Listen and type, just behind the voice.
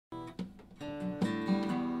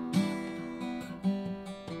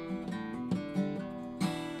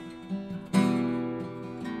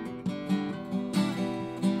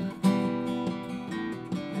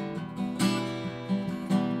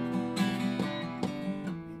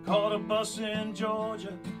Caught a bus in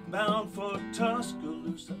Georgia, bound for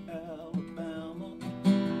Tuscaloosa, Alabama.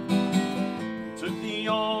 Took the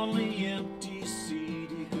only empty seat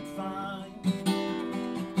he could find.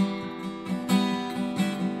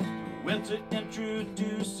 Went to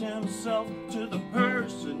introduce himself to the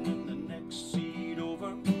person in the next seat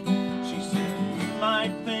over. She said, "You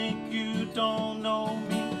might think you don't know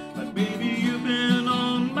me, but baby, you've been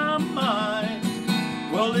on my mind."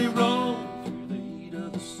 Well, they rode through the heat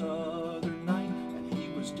of the southern night, and he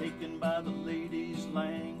was taken by the lady's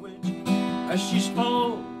language as she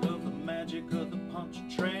spoke of the magic of the punch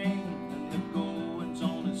train and the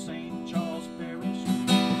goings-on in St. Charles Parish.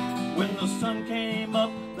 When the sun came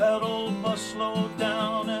up, that old bus slowed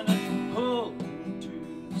down and it pulled into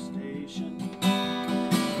the station.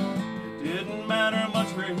 It didn't matter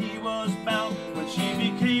much where he was bound when she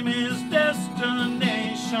became his destination.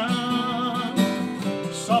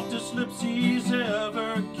 Softest lips he's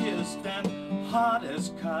ever kissed and hot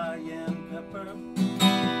as cayenne pepper.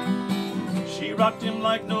 She rocked him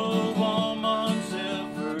like no woman's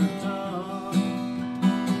ever done.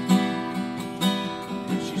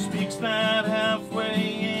 She speaks that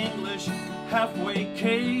halfway English, halfway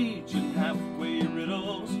Cajun, halfway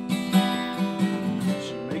riddles.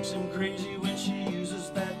 She makes him crazy when she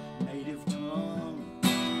uses that native tongue.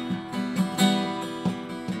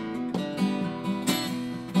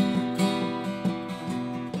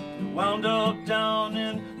 They wound up down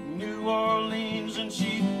in New Orleans and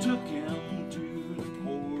she took him to the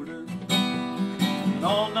border. And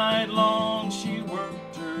all night long she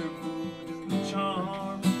worked her voodoo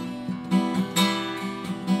charm.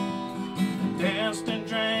 Danced and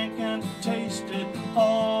drank and tasted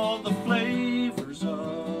all the flavors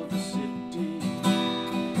of the city.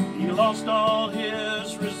 He lost all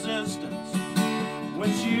his resistance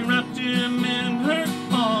when she wrapped him in her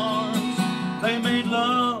arms. They made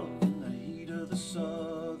love in the heat of the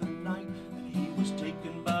southern night, and he was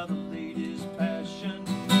taken by the lady's passion.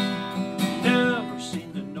 Never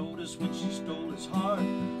seemed to notice when she stole his heart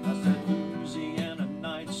as that Louisiana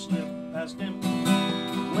night slipped past him.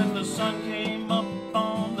 When the sun came up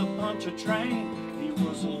on the puncher train, he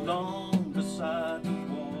was alone beside the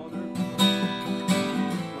water.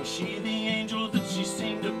 Was she the angel that she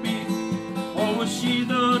seemed to be, or was she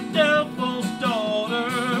the devil's daughter?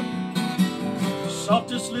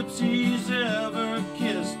 Softest lips he's ever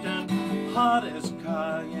kissed and hot as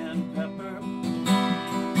cayenne pepper.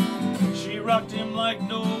 She rocked him like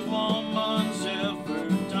no woman's ever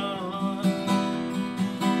done.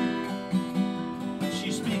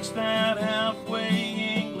 She speaks that halfway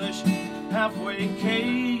English, halfway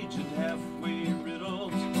Cajun, halfway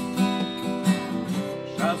riddles.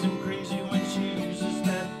 Drives him crazy when she uses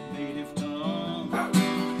that native tongue.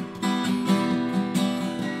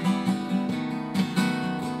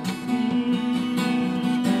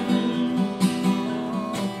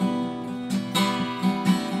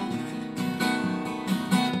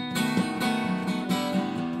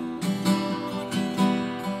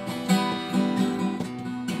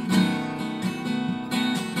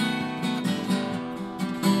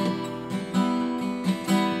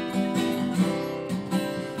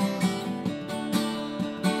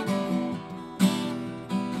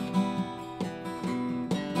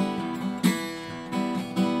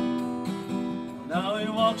 Now he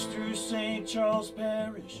walks through St. Charles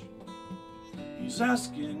Parish. He's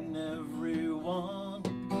asking everyone,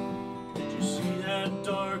 did you see that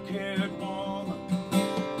dark-haired woman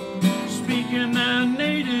speaking that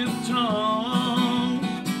native tongue?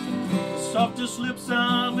 The softest lips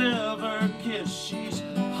I've ever kissed. She's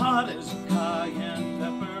hot as cayenne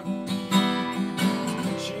pepper.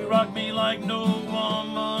 She rocked me like no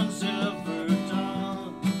woman's ever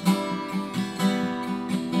done.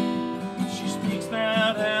 She speaks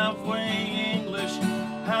that halfway English,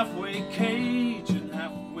 halfway Cajun,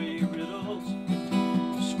 halfway riddles.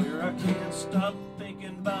 I swear I can't stop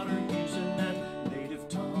thinking about her using that native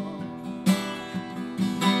tongue.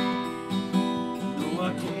 No,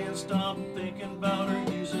 I can't stop thinking about her